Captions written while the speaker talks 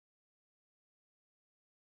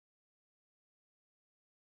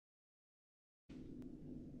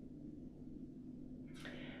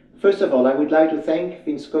First of all, I would like to thank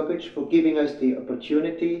Koerich for giving us the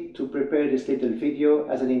opportunity to prepare this little video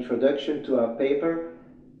as an introduction to our paper,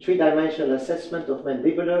 Three-Dimensional Assessment of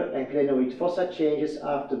Mandibular and Glenoid Fossa Changes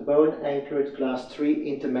After Bone-Anchored Class 3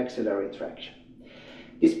 Intermaxillary Traction.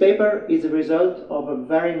 This paper is a result of a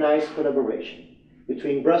very nice collaboration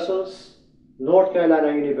between Brussels, North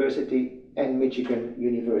Carolina University and Michigan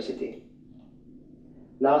University.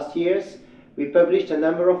 Last year, we published a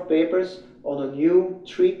number of papers on a new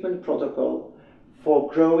treatment protocol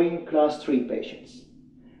for growing class 3 patients.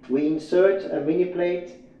 We insert a mini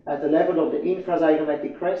plate at the level of the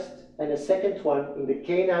infrazygomatic crest and a second one in the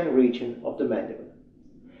canine region of the mandible.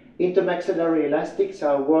 Intermaxillary elastics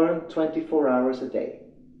are worn 24 hours a day.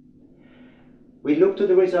 We look to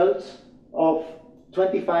the results of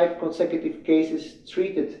 25 consecutive cases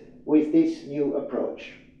treated with this new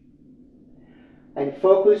approach and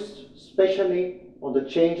focused especially on the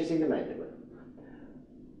changes in the mandible.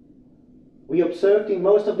 We observed in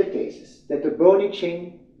most of the cases that the bony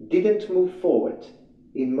chin didn't move forward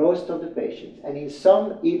in most of the patients, and in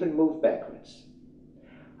some even moved backwards.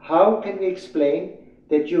 How can we explain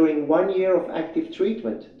that during 1 year of active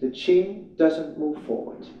treatment the chin doesn't move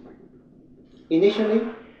forward? Initially,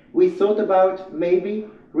 we thought about maybe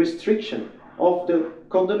restriction of the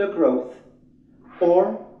condylar growth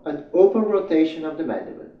or an open rotation of the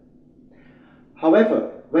mandible.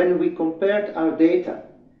 However, when we compared our data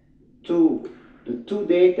to the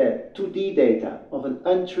 2D data of an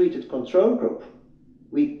untreated control group,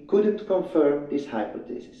 we couldn't confirm this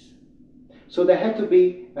hypothesis. So there had to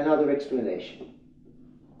be another explanation.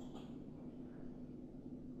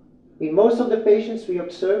 In most of the patients, we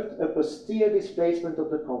observed a posterior displacement of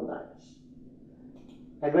the condyles.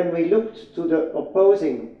 And when we looked to the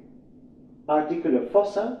opposing articular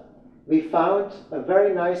fossa, we found a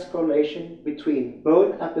very nice correlation between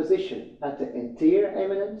bone apposition at the anterior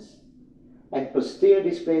eminence and posterior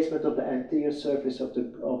displacement of the anterior surface of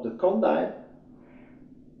the condyle.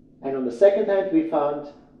 And on the second hand, we found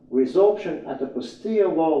resorption at the posterior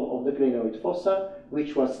wall of the glenoid fossa,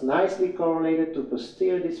 which was nicely correlated to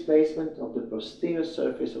posterior displacement of the posterior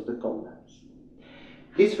surface of the condyles.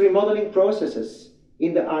 These remodeling processes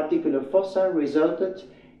in the articular fossa resulted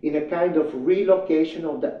in a kind of relocation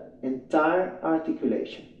of the entire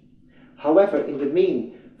articulation. However, in the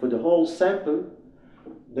mean for the whole sample,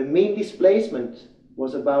 the mean displacement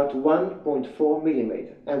was about 1.4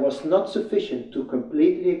 millimeter and was not sufficient to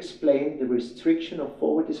completely explain the restriction of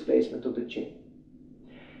forward displacement of the chin.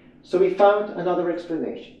 So we found another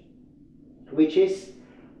explanation, which is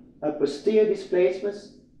a posterior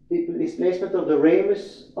displacement of the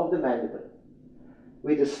ramus of the mandible,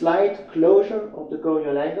 with a slight closure of the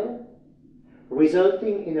gonial angle,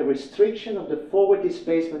 resulting in a restriction of the forward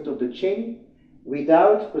displacement of the chin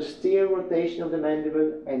without posterior rotation of the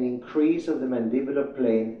mandible and increase of the mandibular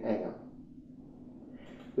plane angle.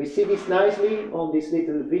 We see this nicely on this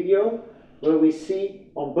little video, where we see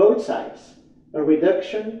on both sides a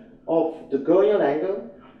reduction of the gonial angle.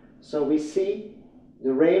 So we see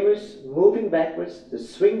the ramus moving backwards, the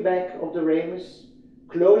swing back of the ramus,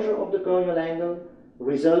 closure of the gonial angle,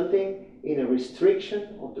 resulting in a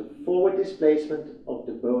restriction of the forward displacement of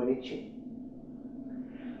the bony chin.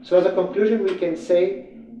 So as a conclusion, we can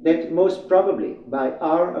say that most probably by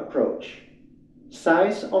our approach,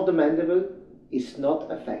 size of the mandible is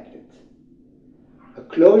not affected. A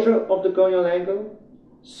closure of the gonial angle,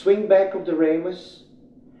 swing back of the ramus,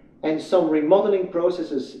 and some remodeling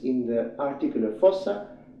processes in the articular fossa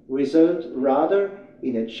result rather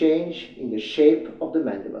in a change in the shape of the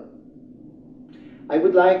mandible. I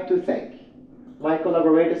would like to thank my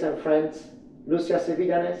collaborators and friends, Lucia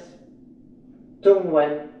Cevidanes, Tung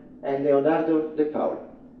Nguyen, and Leonardo Paula,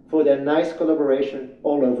 for their nice collaboration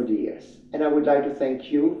all over the years. And I would like to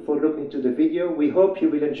thank you for looking to the video. We hope you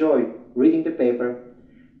will enjoy reading the paper.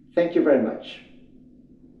 Thank you very much.